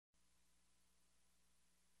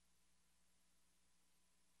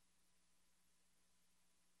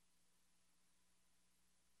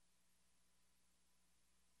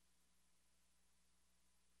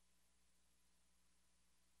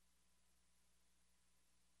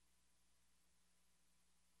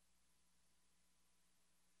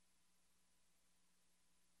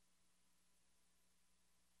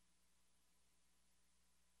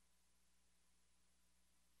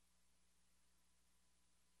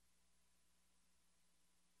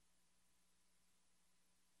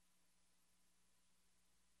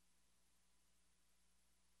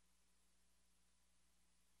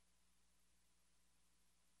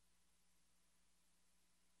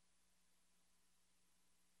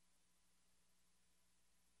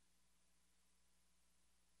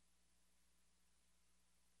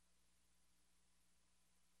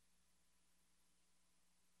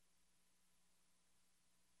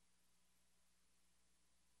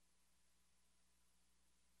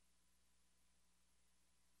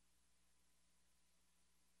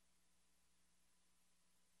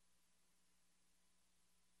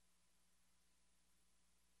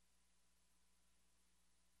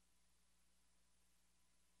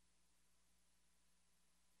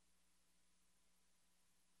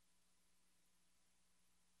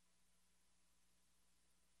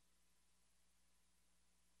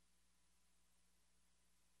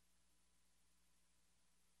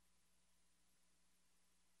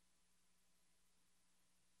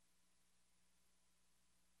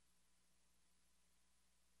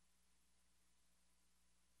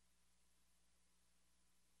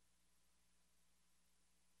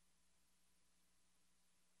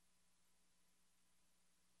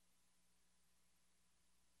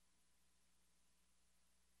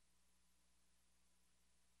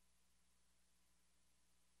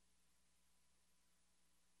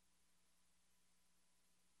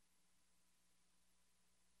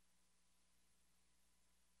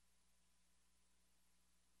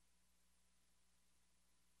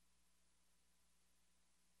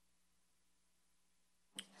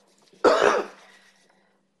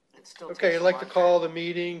It still Okay, takes I'd a like to long call time. the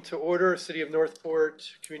meeting to order, City of Northport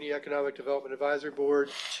Community Economic Development Advisory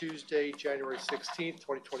Board, Tuesday, January 16th,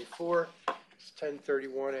 2024. It's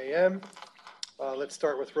 10:31 a.m. Let's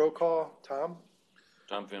start with roll call. Tom?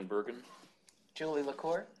 Tom Van Bergen. Julie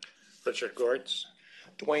LaCour? Richard Gortz.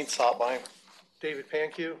 Dwayne Sotline. David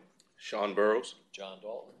Pankew? Sean Burrows. John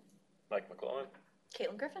Dalton. Mike McClellan.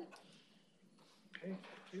 Caitlin Griffin. Okay, thank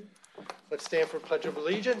you. Let's stand for Pledge of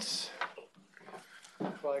Allegiance.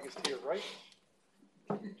 Flag is to your right.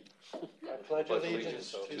 I pledge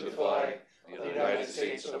allegiance to the flag of the United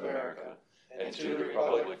States of America and to the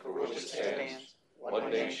republic for which it stands, one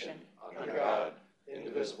nation, under God,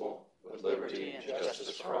 indivisible, with liberty and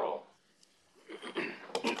justice for all.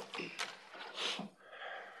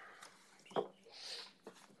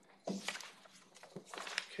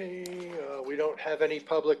 Okay, we don't have any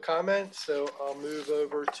public comments, so I'll move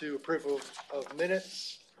over to approval of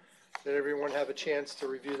minutes. Did everyone have a chance to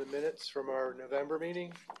review the minutes from our November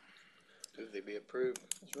meeting? Move they be approved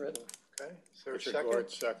as written. Okay, is there a Richard second?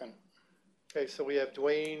 Gortz, second. Okay, so we have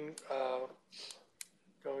Dwayne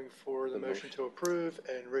going for the motion to approve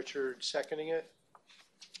and Richard seconding it.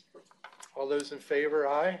 All those in favor,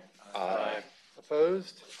 aye? Aye.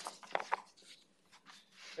 Opposed?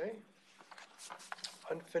 Okay.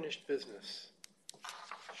 Unfinished business.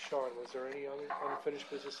 Sean, was there any other unfinished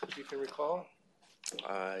business that you can recall?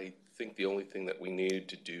 I think the only thing that we needed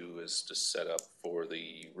to do is to set up for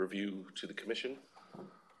the review to the commission.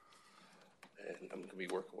 And I'm going to be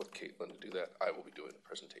working with Caitlin to do that. I will be doing the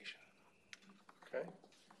presentation. Okay.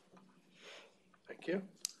 Thank you.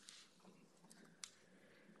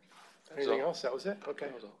 Anything else? That was it? Okay.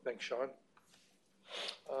 That was all. Thanks, Sean.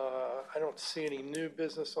 I don't see any new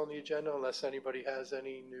business on the agenda unless anybody has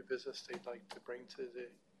any new business they'd like to bring to the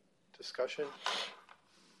discussion.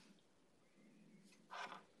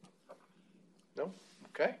 No?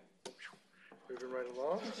 Okay. Moving right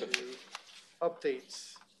along to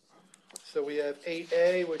updates. So we have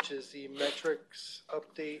 8A, which is the metrics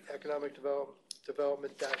update, economic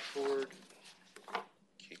development dashboard,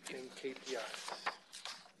 and KPIs.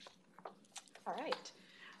 All right.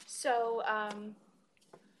 So a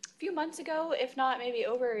few months ago, if not maybe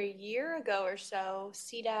over a year ago or so,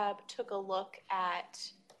 CDAB took a look at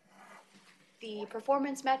the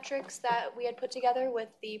performance metrics that we had put together with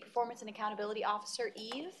the Performance and Accountability Officer,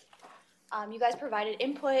 Eve. You guys provided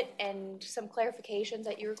input and some clarifications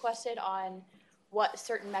that you requested on what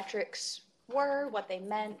certain metrics were, what they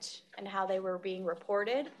meant, and how they were being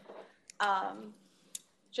reported.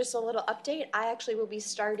 Just a little update, I actually will be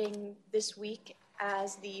starting this week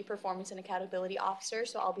as the Performance and Accountability Officer,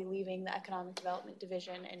 so I'll be leaving the Economic Development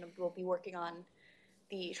Division and we'll be working on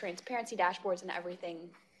the transparency dashboards and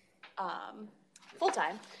everything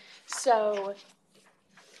full-time. So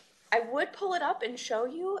I would pull it up and show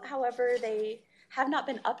you, however, they have not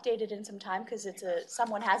been updated in some time because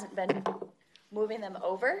someone hasn't been moving them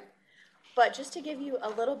over. But just to give you a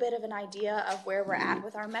little bit of an idea of where we're at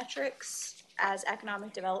with our metrics as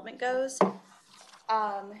economic development goes,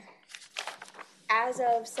 as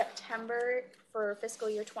of September for fiscal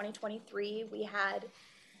year 2023, we had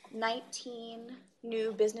 19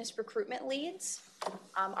 new business recruitment leads.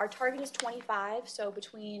 Our target is 25, so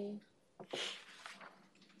between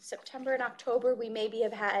September and October, we maybe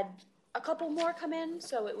have had a couple more come in,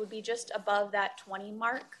 so it would be just above that 20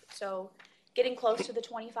 mark, so getting close to the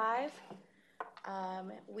 25.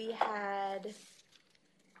 We had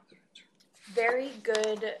very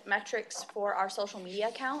good metrics for our social media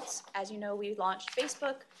accounts. As you know, we launched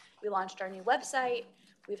Facebook, we launched our new website,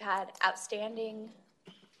 we've had outstanding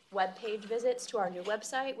web page visits to our new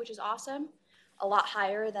website, which is awesome, a lot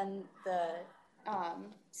higher than the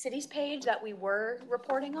city's page that we were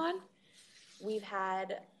reporting on. We've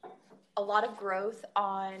had a lot of growth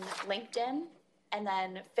on LinkedIn, and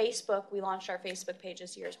then Facebook, we launched our Facebook page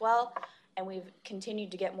this year as well, and we've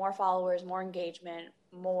continued to get more followers, more engagement,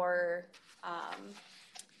 more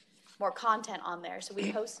content on there. So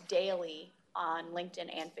we post daily on LinkedIn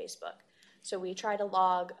and Facebook. So we try to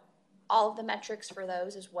log all of the metrics for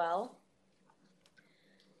those as well.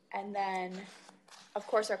 And then, of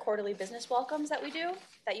course, our quarterly business welcomes that we do,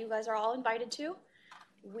 that you guys are all invited to.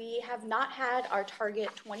 We have not had our target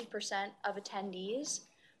 20% of attendees,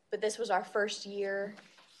 but this was our first year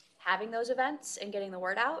having those events and getting the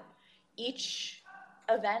word out. Each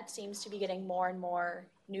event seems to be getting more and more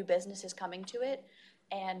new businesses coming to it.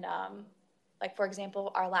 And like, for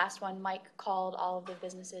example, our last one, Mike called all of the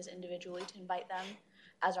businesses individually to invite them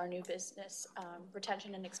as our new business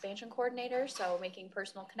retention and expansion coordinator. So making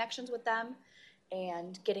personal connections with them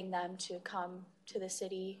and getting them to come to the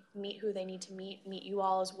city, meet who they need to meet you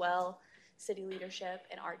all as well, city leadership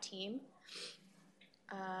and our team.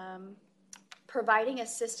 Providing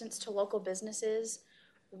assistance to local businesses.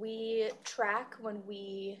 We track when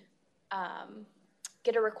we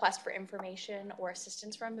get a request for information or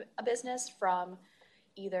assistance from a business from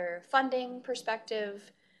either funding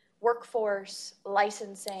perspective, workforce,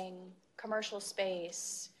 licensing, commercial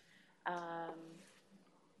space,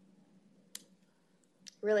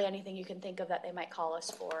 really anything you can think of that they might call us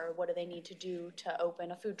for. What do they need to do to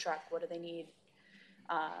open a food truck? What do they need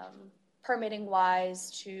permitting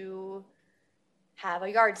wise to have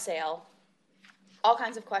a yard sale? All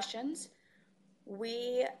kinds of questions.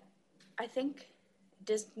 I think,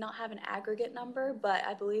 does not have an aggregate number, but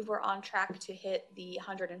I believe we're on track to hit the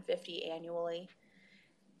 150 annually,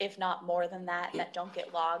 if not more than that don't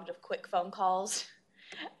get logged of quick phone calls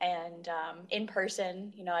and in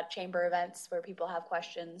person, at chamber events where people have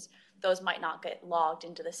questions. Those might not get logged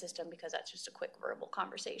into the system because that's just a quick verbal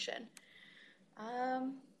conversation.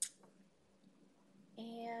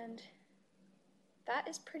 And that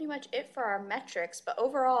is pretty much it for our metrics, but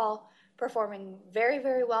overall, performing very,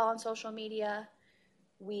 very well on social media.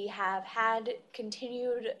 We have had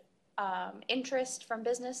continued interest from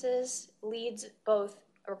businesses, leads, both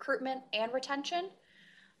recruitment and retention.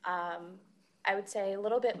 I would say a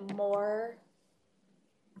little bit more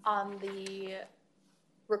on the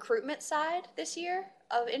recruitment side this year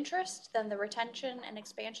of interest than the retention and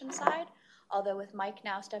expansion side, although with Mike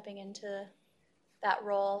now stepping into that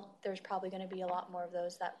role, there's probably going to be a lot more of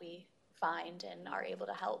those that we find and are able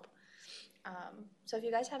to help. So if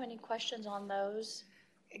you guys have any questions on those.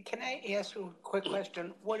 Can I ask you a quick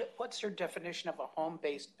question? What's your definition of a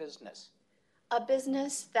home-based business? A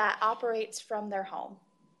business that operates from their home.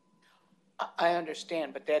 I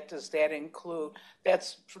understand, but does that include,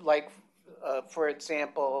 that's like, for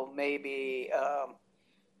example, maybe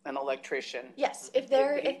an electrician. Yes, if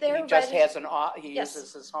they're he just ready- has he Yes.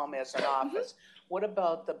 uses his home as an office. What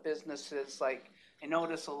about the businesses, like, I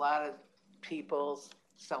notice a lot of people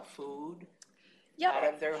sell food out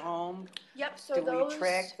Yep, of their home. yep. So Do those we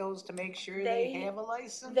track those to make sure they have a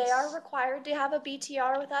license? They are required to have a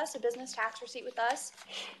BTR with us, a business tax receipt with us.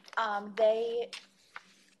 They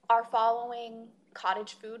are following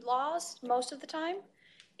cottage food laws most of the time.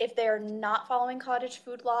 If they're not following cottage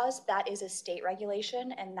food laws, that is a state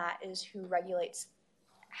regulation, and that is who regulates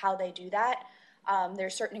how they do that.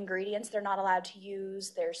 There's certain ingredients they're not allowed to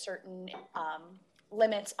use. There's certain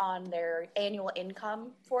limits on their annual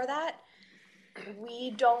income for that.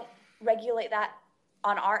 We don't regulate that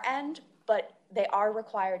on our end, but they are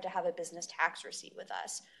required to have a business tax receipt with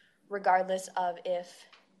us, regardless of if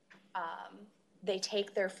they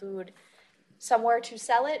take their food somewhere to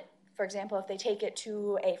sell it. For example, if they take it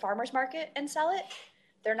to a farmer's market and sell it,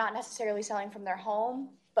 they're not necessarily selling from their home,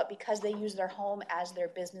 but because they use their home as their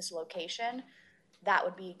business location, that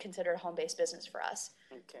would be considered a home-based business for us.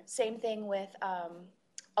 Okay. Same thing with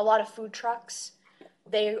a lot of food trucks.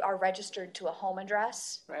 They are registered to a home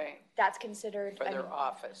address. Right, That's considered for their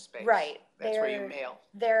office space. right. That's where you mail.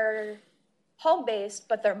 They're home-based,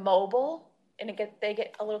 but they're mobile, and they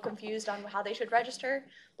get a little confused on how they should register,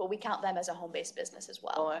 but we count them as a home-based business as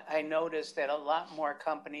well. Well, I noticed that a lot more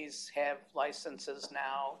companies have licenses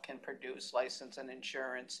now, can produce license and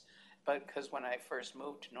insurance, but because when I first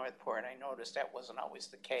moved to Northport, I noticed that wasn't always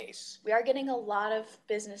the case. We are getting a lot of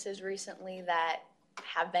businesses recently that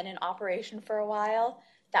have been in operation for a while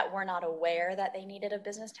that were not aware that they needed a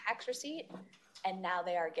business tax receipt, and now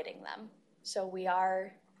they are getting them. So we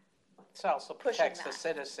are It also pushing protects the that.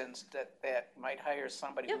 citizens that might hire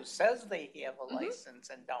somebody Yep. who says they have a license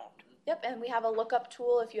and don't. Yep, and we have a lookup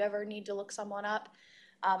tool if you ever need to look someone up.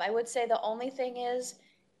 I would say the only thing is,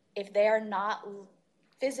 if they are not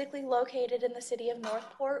physically located in the city of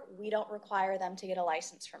Northport, we don't require them to get a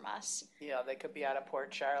license from us. Yeah, they could be out of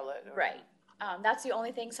Port Charlotte. Or, Right. That's the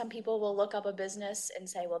only thing. Some people will look up a business and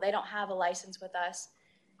say, well, they don't have a license with us.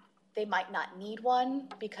 They might not need one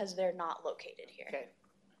because they're not located here. Okay.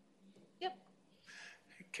 Yep.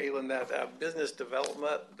 Caitlin, that business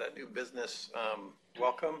development, that new business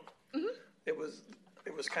welcome, it was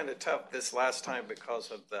kind of tough this last time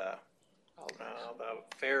because of the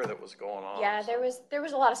fair that was going on. Yeah, there was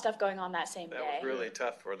a lot of stuff going on that same That day. was really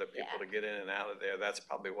tough for the people Yeah. to get in and out of there. That's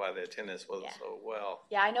probably why the attendance wasn't Yeah. so well.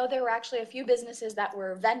 Yeah, I know there were actually a few businesses that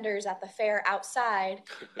were vendors at the fair outside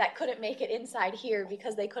that couldn't make it inside here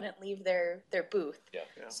because they couldn't leave their booth. Yeah.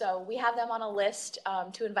 Yeah. So we have them on a list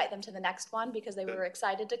to invite them to the next one because they were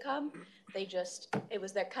excited to come. It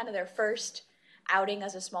was their first outing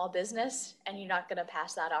as a small business, and you're not going to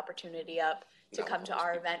pass that opportunity up to No, come to of course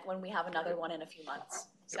our not. event when we have another one in a few months.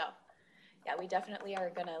 So, yeah, we definitely are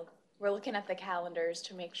going to we're looking at the calendars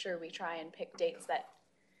to make sure we try and pick dates that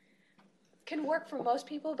can work for most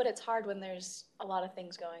people, but it's hard when there's a lot of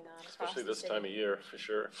things going on across Especially the this city. time of year, for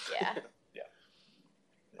sure. Yeah.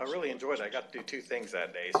 I really enjoyed it. I got to do 2 things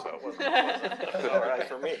that day, so it wasn't all right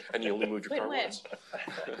for me. And you only moved your car Win-win. once.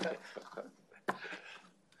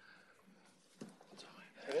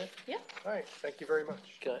 Okay? Yeah. All right, thank you very much.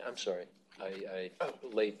 I'm sorry, I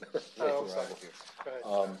late Oh, I'm sorry. arrival here.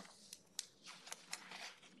 Go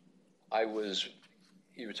ahead.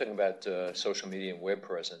 You were talking about social media and web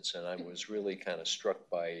presence, and I was really kind of struck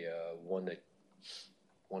by one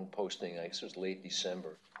posting, I guess it was late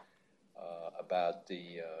December, about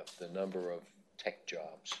the number of tech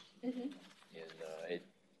jobs. Mhm.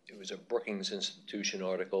 It was a Brookings Institution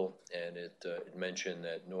article, and it mentioned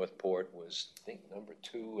that Northport was, I think, number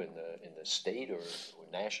 2 in the state or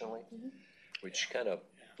nationally, which kind of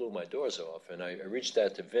blew my doors off. And I reached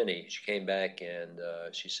out to Vinnie. She came back and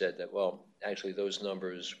she said that, well, actually those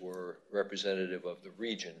numbers were representative of the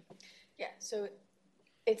region. Yeah, so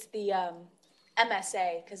it's the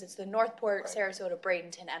MSA, because it's the Northport, Right. Sarasota,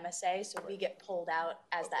 Bradenton MSA, so we get pulled out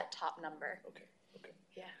as that top number. Okay.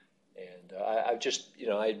 Yeah. And I just,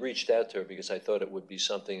 I had reached out to her because I thought it would be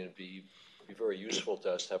something that would be very useful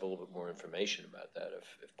to us to have a little bit more information about that,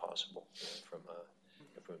 if possible, from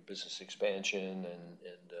business expansion and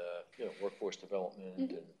workforce development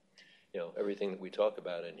and everything that we talk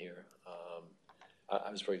about in here. I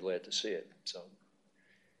was very glad to see it. So,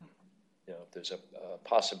 if there's a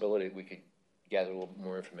possibility we could gather a little bit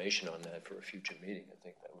more information on that for a future meeting, I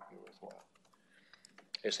think that would be worthwhile.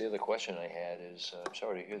 I guess the other question I had is, I'm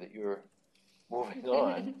sorry to hear that you're moving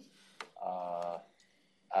on.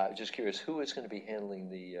 Just curious, who is going to be handling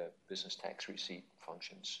the business tax receipt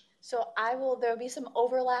functions? So there'll be some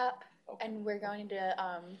overlap, Okay. and we're going to,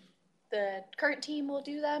 the current team will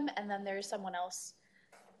do them, and then there's someone else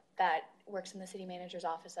that works in the city manager's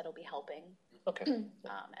office that'll be helping Okay.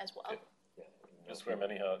 as well. Yeah. Just wear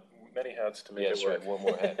many hats to make Yes, it work. right, one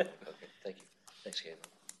more hat. Okay, thank you. Thanks, Gabe.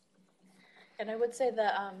 And I would say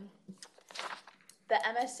the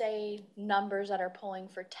MSA numbers that are pulling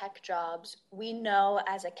for tech jobs, we know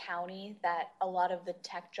as a county that a lot of the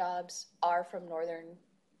tech jobs are from northern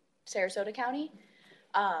Sarasota County.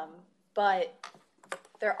 But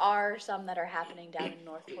there are some that are happening down in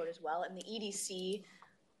Northport as well, and the EDC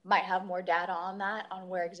might have more data on that, on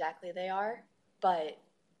where exactly they are, but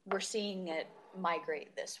we're seeing it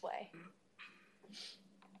migrate this way.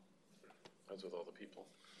 As with all the people.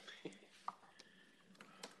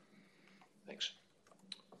 Thanks.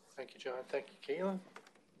 Thank you, John. Thank you, Caitlin.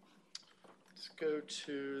 Let's go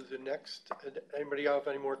to the next. Anybody have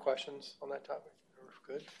any more questions on that topic?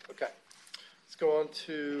 We're good? Okay. Let's go on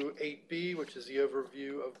to 8B, which is the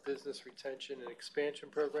overview of business retention and expansion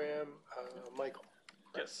program. Michael.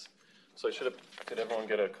 Yes. So could everyone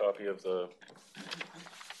get a copy of the,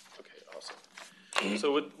 okay, awesome.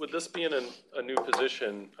 So with this being a new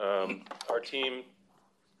position, our team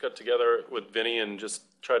got together with Vinnie and just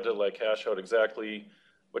tried to hash out exactly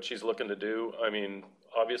what she's looking to do. I mean,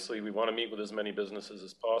 obviously we want to meet with as many businesses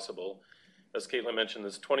as possible. As Caitlin mentioned,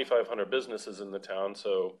 there's 2,500 businesses in the town,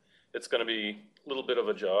 so it's going to be a little bit of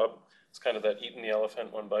a job. It's kind of that eating the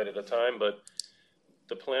elephant one bite at a time, but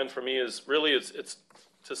the plan for me is really, it's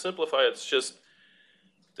to simplify, it's just,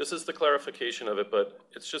 this is the clarification of it, but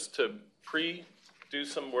it's just to do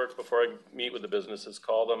some work before I meet with the businesses,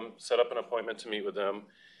 call them, set up an appointment to meet with them,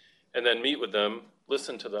 and then meet with them,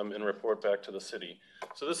 listen to them, and report back to the city.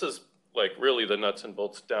 So this is really the nuts and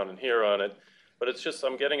bolts down in here on it, but it's just,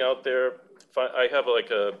 I'm getting out there. I have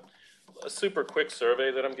a super quick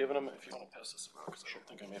survey that I'm giving them, if you want to pass this around, because I don't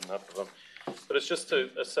think I made enough of them. But it's just to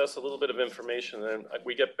assess a little bit of information, and then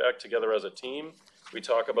we get back together as a team, we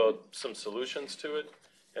talk about some solutions to it,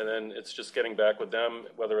 and then it's just getting back with them,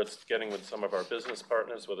 whether it's getting with some of our business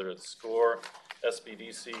partners, whether it's SCORE,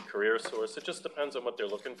 SBDC, Career Source, it just depends on what they're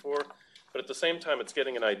looking for. But at the same time, it's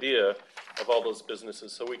getting an idea of all those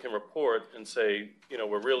businesses so we can report and say,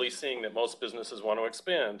 we're really seeing that most businesses want to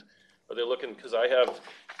expand. Or they're looking, because I have,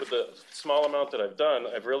 with the small amount that I've done,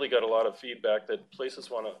 I've really got a lot of feedback that places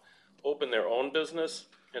want to open their own business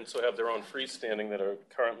and so have their own freestanding that are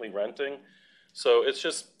currently renting. So it's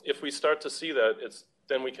just, if we start to see that,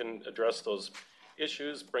 then we can address those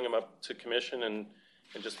issues, bring them up to commission and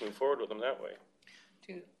just move forward with them that way.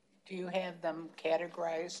 Do you have them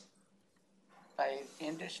categorized by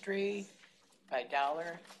industry, by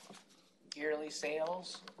dollar, yearly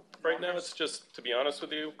sales? Right now, it's just, to be honest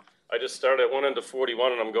with you, I just started at one end of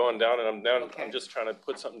 41 and I'm going down and I'm down. Okay. I'm just trying to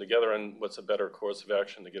put something together and what's a better course of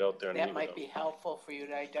action to get out there and meet That with might them. be helpful for you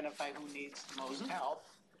to identify who needs the most help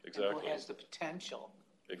and Exactly. who has the potential.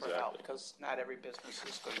 Exactly. Because not every business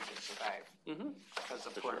is going to survive because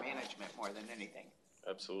of poor management more than anything.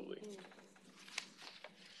 Absolutely.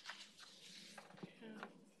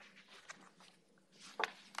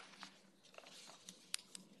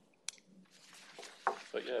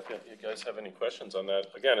 But yeah, if you guys have any questions on that,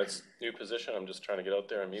 again, it's new position. I'm just trying to get out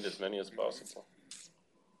there and meet as many as possible.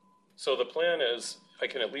 So the plan is I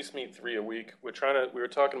can at least meet 3 a week. We were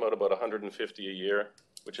talking about 150 a year,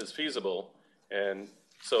 which is feasible. And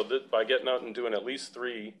so that by getting out and doing at least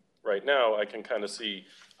 3 right now, I can kind of see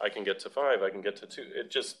I can get to 5, I can get to 2.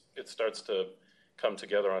 It starts to come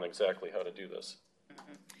together on exactly how to do this.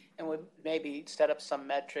 And we maybe set up some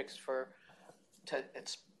metrics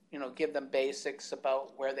give them basics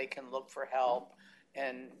about where they can look for help.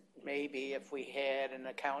 And maybe if we had an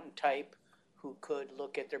accountant type who could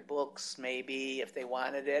look at their books, maybe if they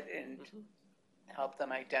wanted it, and help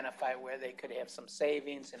them identify where they could have some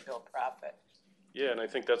savings and build profit. Yeah, and I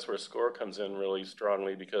think that's where SCORE comes in really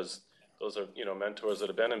strongly, because those are, mentors that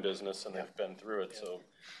have been in business and they've been through it. So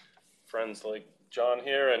friends like John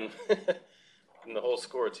here and, and the whole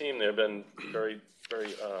SCORE team, they've been very,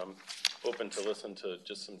 very open to listen to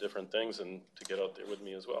just some different things and to get out there with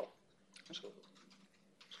me as well.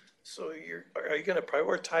 So are you gonna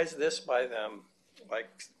prioritize this by them,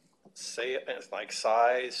 like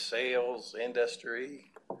size, sales,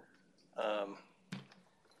 industry?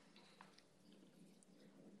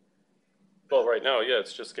 Well, right now, yeah,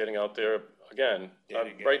 it's just getting out there. Again,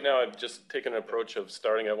 right now I've just taken an approach of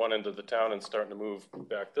starting at one end of the town and starting to move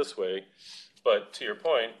back this way. But to your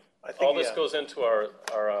point, all this goes into our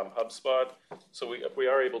HubSpot. So we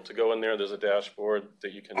are able to go in there. There's a dashboard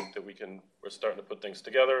that we're starting to put things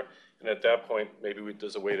together. And at that point, maybe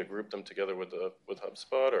there's a way to group them together with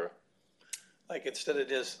HubSpot, or Like instead of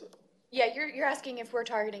just, Yeah, you're asking if we're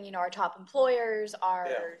targeting, our top employers, our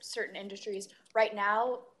certain industries. Right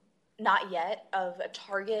now, not yet of a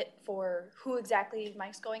target for who exactly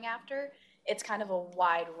Mike's going after. It's kind of a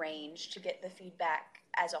wide range to get the feedback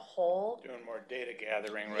as a whole. Doing more data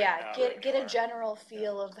gathering right now. Yeah, get a general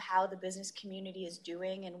feel of how the business community is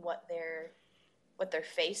doing and what they're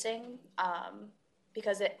facing,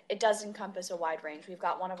 because it does encompass a wide range. We've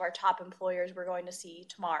got one of our top employers we're going to see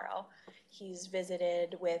tomorrow. He's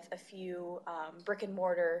visited with a few brick and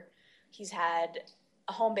mortar. He's had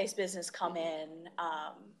a home-based business come in,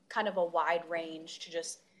 kind of a wide range to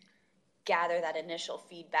just gather that initial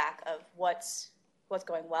feedback of what's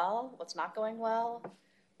going well, what's not going well,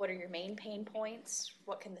 what are your main pain points,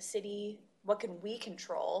 what can we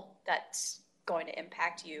control that's going to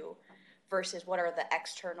impact you, versus what are the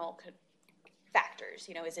external factors.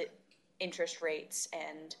 Is it interest rates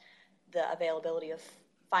and the availability of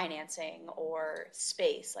financing or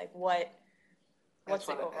space? Like what's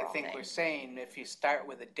the overall I think thing? we're saying, if you start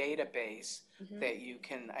with a database that you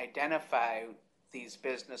can identify these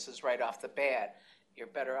businesses right off the bat, you're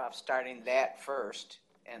better off starting that first,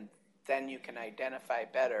 and then you can identify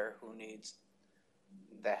better who needs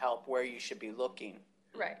the help, where you should be looking,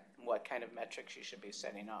 Right. what kind of metrics you should be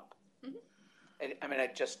setting up.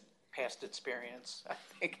 Just past experience, I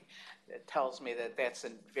think it tells me that that's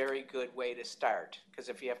a very good way to start, because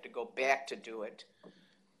if you have to go back to do it,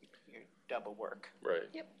 you're double work. right.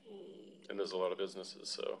 Yep. And there's a lot of businesses,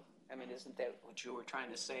 so. Isn't that what you were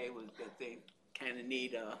trying to say, was that they kind of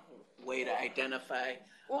need a way to identify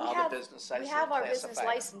all the business sites? We have our business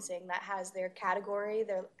licensing that has their category,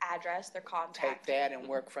 their address, their contact. Take that and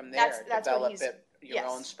work from there. That's what Develop your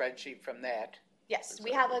own spreadsheet from that. Yes,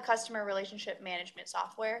 we have a customer relationship management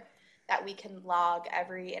software that we can log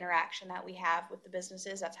every interaction that we have with the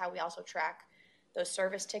businesses. That's how we also track those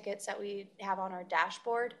service tickets that we have on our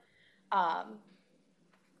dashboard.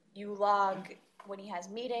 You log when he has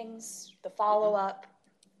meetings, the follow-up,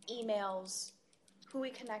 emails, who he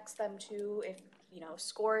connects them to, if,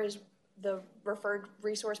 SCORE is the referred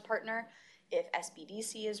resource partner, if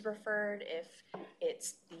SBDC is referred, if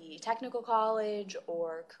it's the technical college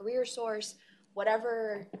or career source,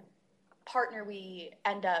 whatever partner we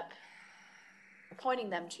end up pointing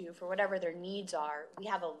them to for whatever their needs are, we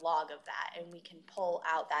have a log of that, and we can pull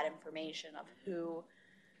out that information of who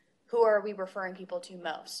are we referring people to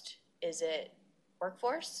most. Is it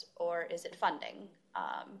workforce or is it funding?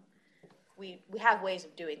 We have ways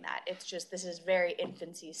of doing that. It's just, this is very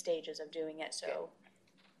infancy stages of doing it, so.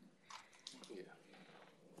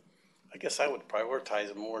 I guess I would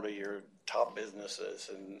prioritize more to your top businesses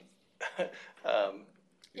and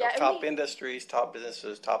top industries, top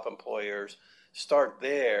businesses, top employers. Start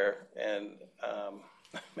there, and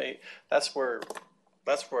that's where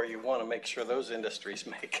you want to make sure those industries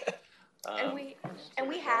make it. And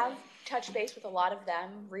we have touched base with a lot of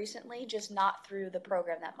them recently, just not through the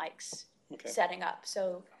program that Mike's Okay. setting up.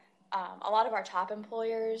 So a lot of our top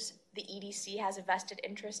employers, the EDC has a vested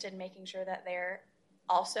interest in making sure that they're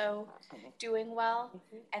also doing well.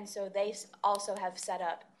 And so they also have set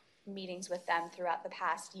up meetings with them throughout the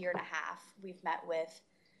past year and a half. We've met with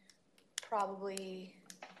probably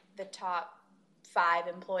the top 5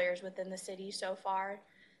 employers within the city so far,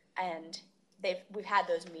 and we've had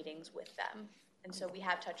those meetings with them, and so we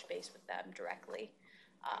have touched base with them directly.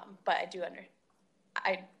 But I do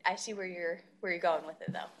I see where you're going with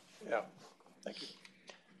it, though. Yeah, thank you.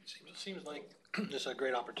 Seems like this is a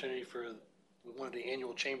great opportunity for one of the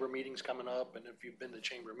annual chamber meetings coming up, and if you've been to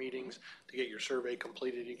chamber meetings, to get your survey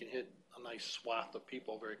completed, you can hit a nice swath of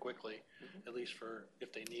people very quickly, at least for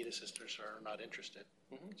if they need assistance or are not interested.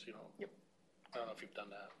 So, you know, I don't know if you've done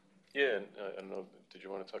that. Yeah, and I don't know, did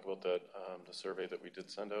you want to talk about that, the survey that we did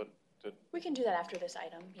send out? We can do that after this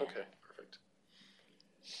item. Yeah. Okay, perfect.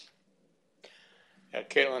 Yeah,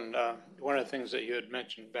 Caitlin, one of the things that you had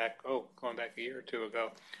mentioned going back a year or two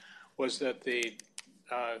ago, was that the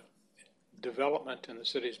development in the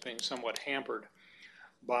city is being somewhat hampered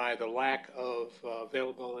by the lack of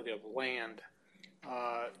availability of land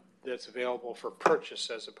that's available for purchase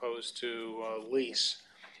as opposed to lease.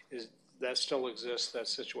 That still exists? That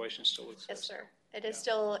situation still exists? Yes, sir. It is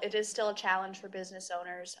still a challenge for business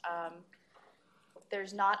owners.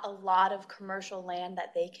 There's not a lot of commercial land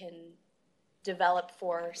that they can develop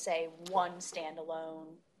for, say, one standalone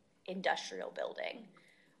industrial building.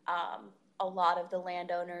 A lot of the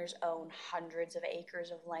landowners own hundreds of acres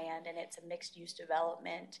of land, and it's a mixed-use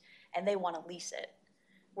development, and they want to lease it.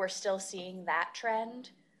 We're still seeing that trend,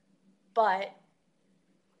 but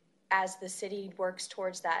as the city works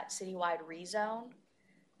towards that citywide rezone,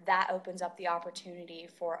 that opens up the opportunity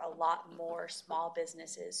for a lot more small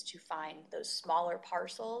businesses to find those smaller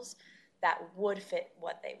parcels that would fit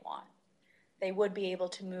what they want. They would be able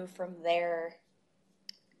to move from their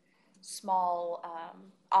small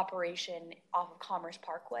operation off of Commerce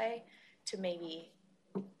Parkway to maybe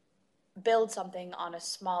build something on a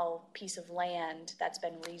small piece of land that's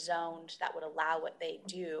been rezoned that would allow what they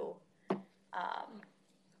do,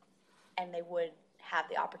 and they would have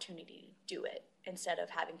the opportunity to do it instead of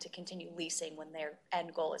having to continue leasing when their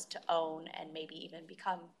end goal is to own and maybe even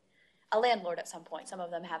become a landlord at some point. Some of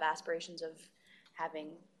them have aspirations of having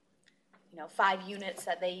 5 units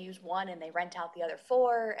that they use one and they rent out the other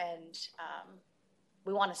 4, and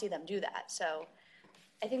we want to see them do that. So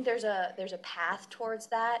I think there's a path towards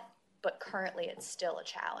that, but currently it's still a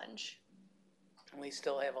challenge. And we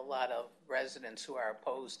still have a lot of residents who are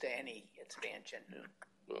opposed to any expansion.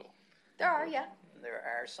 Well, There are, yeah. There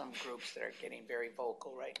are some groups that are getting very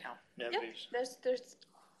vocal right now. Yep. There's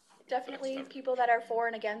definitely people that are for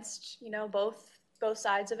and against, both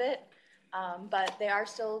sides of it, but they are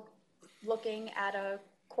still looking at a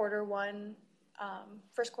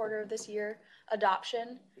first quarter of this year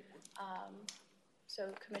adoption.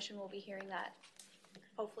 So commission will be hearing that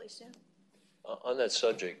hopefully soon. On that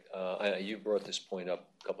subject, you brought this point up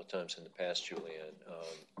a couple of times in the past, Julianne.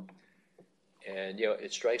 And,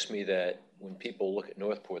 it strikes me that when people look at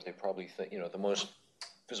Northport, they probably think, the most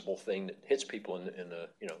visible thing that hits people in the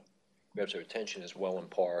grabs their attention is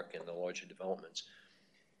Welland Park and the larger developments.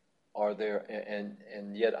 Are there,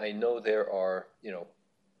 and yet I know there are,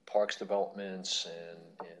 parks developments and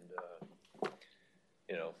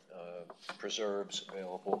preserves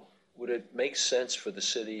available. Would it make sense for the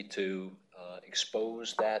city to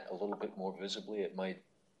expose that a little bit more visibly? It might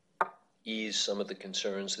ease some of the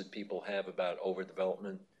concerns that people have about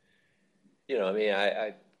overdevelopment.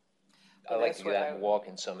 I like to get out and walk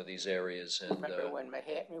in some of these areas. And remember when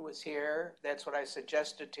Mahatma was here, that's what I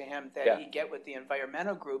suggested to him, that he get with the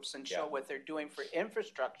environmental groups and show what they're doing for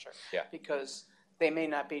infrastructure. Yeah. Because they may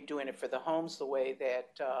not be doing it for the homes the way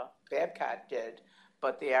that Babcock did,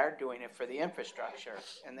 but they are doing it for the infrastructure,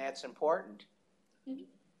 and that's important.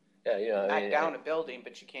 Yeah, Knock down a building,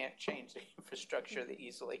 but you can't change the infrastructure that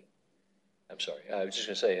easily. I'm sorry. I was just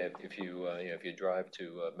going to say, if you drive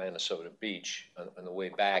to Minnesota Beach on the way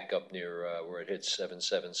back up near where it hits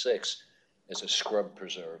 776, there's a scrub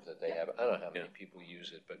preserve that they have. I don't know how many people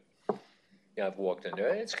use it, but I've walked in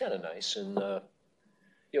there. It's kind of nice, and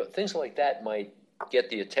things like that might get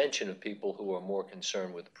the attention of people who are more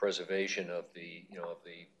concerned with the preservation of the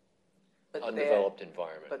undeveloped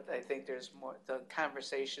environment. But I think there's more. The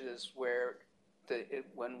conversation is where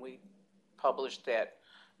when we published that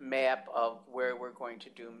map of where we're going to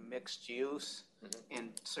do mixed use in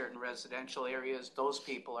certain residential areas, those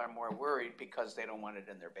people are more worried because they don't want it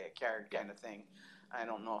in their backyard kind of thing. I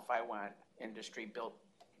don't know if I want industry built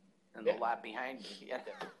in the Yeah. lot behind me. Yeah.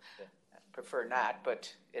 I prefer not,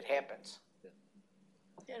 but it happens.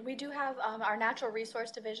 And we do have, our natural resource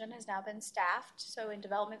division has now been staffed, so in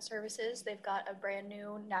development services, they've got a brand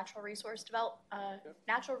new natural resource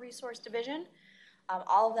division.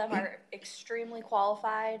 All of them are extremely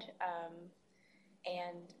qualified,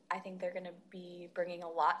 and I think they're gonna be bringing a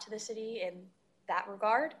lot to the city in that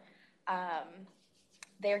regard.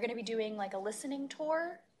 They're gonna be doing like a listening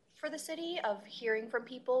tour for the city of hearing from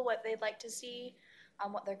people what they'd like to see,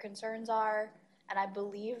 what their concerns are. And I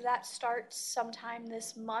believe that starts sometime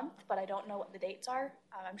this month, but I don't know what the dates are.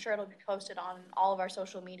 I'm sure it'll be posted on all of our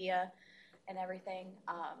social media and everything.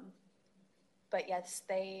 But yes,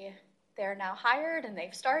 they're now hired and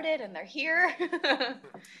they've started and they're here.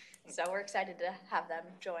 So we're excited to have them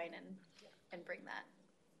join and bring that.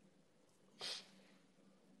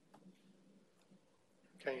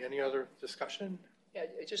 Okay, any other discussion? Yeah,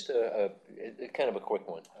 just a kind of a quick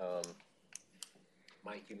one.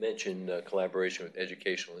 Mike, you mentioned collaboration with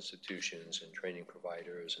educational institutions and training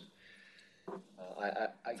providers, and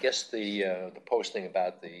I guess the posting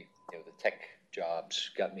about the tech jobs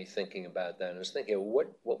got me thinking about that. And I was thinking,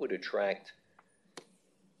 what would attract?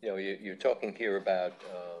 You're talking here about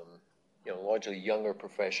largely younger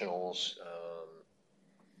professionals,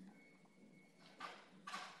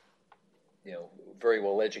 very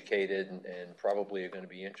well educated and probably are going to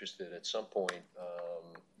be interested at some point.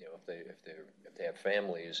 If they have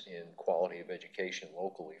families in quality of education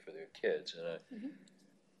locally for their kids, and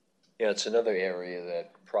it's another area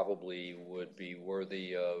that probably would be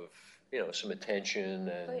worthy of some attention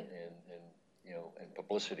and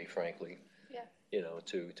publicity, frankly. Yeah.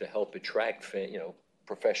 To help attract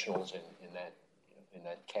professionals in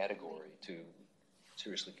that category to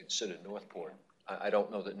seriously consider Northport. I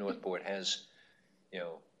don't know that Northport has,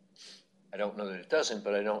 I don't know that it doesn't,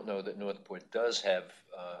 but I don't know that Northport does have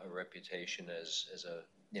a reputation as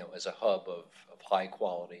a hub of high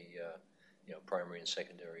quality, primary and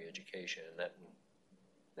secondary education, and that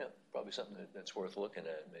probably something that's worth looking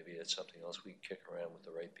at. Maybe it's something else we kick around with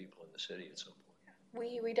the right people in the city at some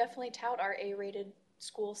point. We definitely tout our A-rated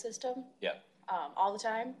school system. Yeah. All the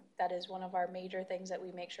time. That is one of our major things that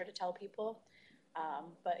we make sure to tell people.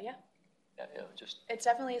 But yeah. Yeah, just. It's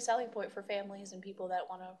definitely a selling point for families and people that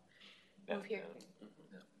want to move here.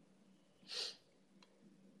 Yeah.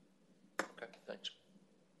 Okay, thanks.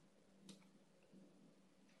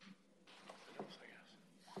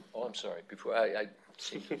 Oh, I'm sorry. Before I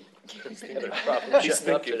seem having a problem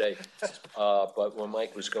shutting up today. But when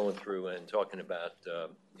Mike was going through and talking about the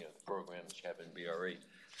programs you have in BRE,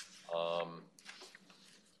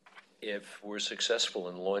 if we're successful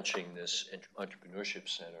in launching this entrepreneurship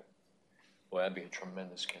center, well, that'd be a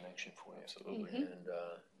tremendous connection for you. Absolutely. And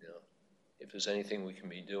if there's anything we can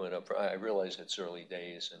be doing up, I realize it's early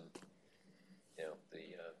days, and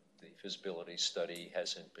the feasibility study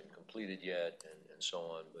hasn't been completed yet, and so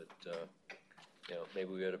on. But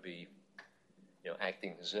maybe we ought to be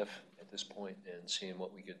acting as if at this point and seeing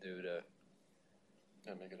what we could do to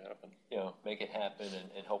make it happen. Make it happen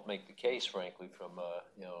and help make the case, frankly, from a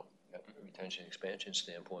retention expansion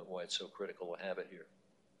standpoint, why it's so critical to have it here.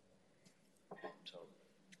 So,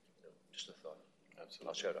 just a thought. Absolutely.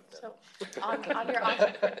 I'll shut up now. So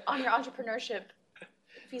on your entrepreneurship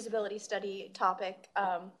feasibility study topic,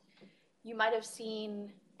 you might have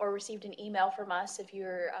seen or received an email from us if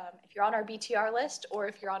you're on our BTR list or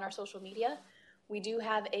if you're on our social media. We do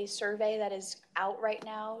have a survey that is out right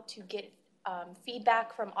now to get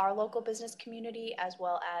feedback from our local business community, as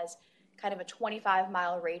well as kind of a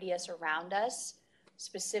 25-mile radius around us,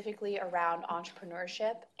 specifically around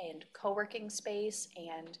entrepreneurship and co-working space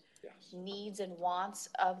and needs and wants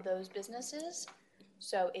of those businesses.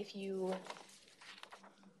 So if you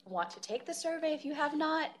want to take the survey, if you have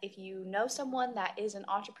not, if you know someone that is an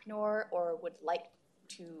entrepreneur or would like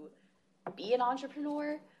to be an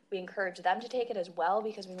entrepreneur, we encourage them to take it as well,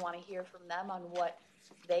 because we want to hear from them on what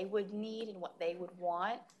they would need and what they would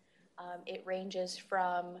want. It ranges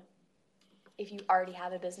from if you already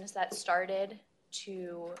have a business that started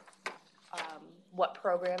to what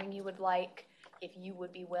programming you would like, if you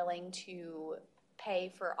would be willing to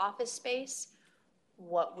pay for office space,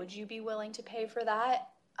 what would you be willing to pay for that?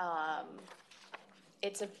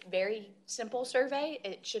 It's a very simple survey.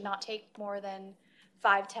 It should not take more than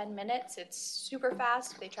 5-10 minutes. It's super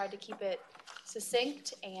fast. They tried to keep it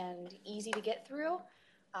succinct and easy to get through.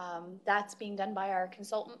 That's being done by our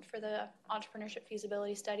consultant for the entrepreneurship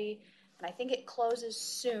feasibility study, and I think it closes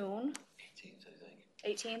soon. 18th, I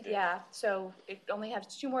think. 18th, yeah. So it only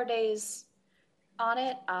has 2 more days on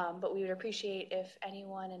it, but we would appreciate if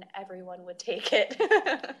anyone and everyone would take it.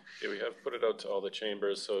 Yeah, we have put it out to all the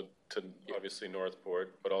chambers, so to obviously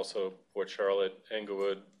Northport, but also Port Charlotte,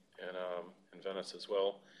 Englewood, and Venice as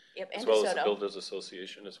well. Yep, As and well as the DeSoto. Builders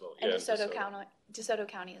Association as well. And Yeah, DeSoto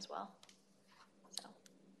County as well. So,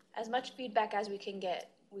 as much feedback as we can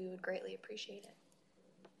get, we would greatly appreciate it.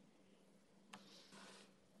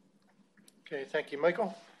 Okay, thank you,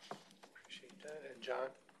 Michael. Appreciate that, and John.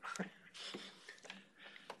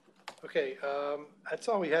 Okay, that's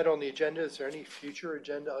all we had on the agenda. Is there any future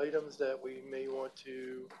agenda items that we may want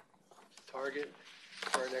to target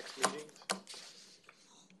for our next meetings?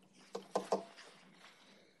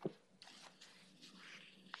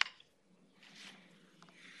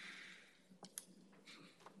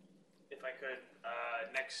 If I could,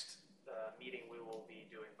 next meeting, we will be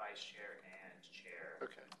doing vice chair and chair.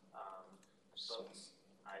 Okay. Votes.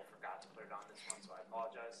 I forgot to put it on this one, so I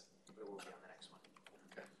apologize. We will be on the next one.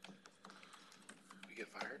 Okay. We get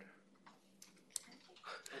fired?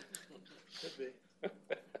 Could be.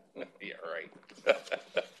 Yeah, right.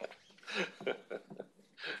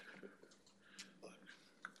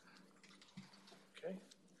 Okay.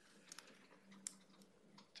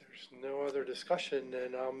 If there's no other discussion,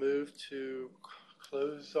 then I'll move to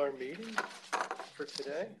close our meeting for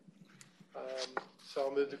today. So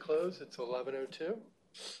I'll move to close. It's 11:02.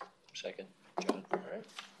 Second, John. All right.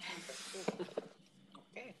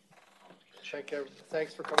 Okay.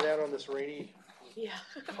 Thanks for coming out on this rainy, Yeah.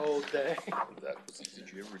 cold day. That was easy.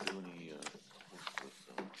 Did you ever do any, work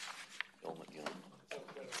with, Elmet Young?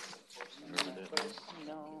 Remember that?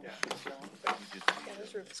 No. Yeah. You did Yeah, the,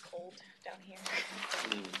 this room is cold down here.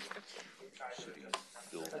 city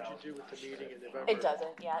building. How'd you do with the meeting in November? It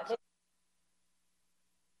doesn't, yeah.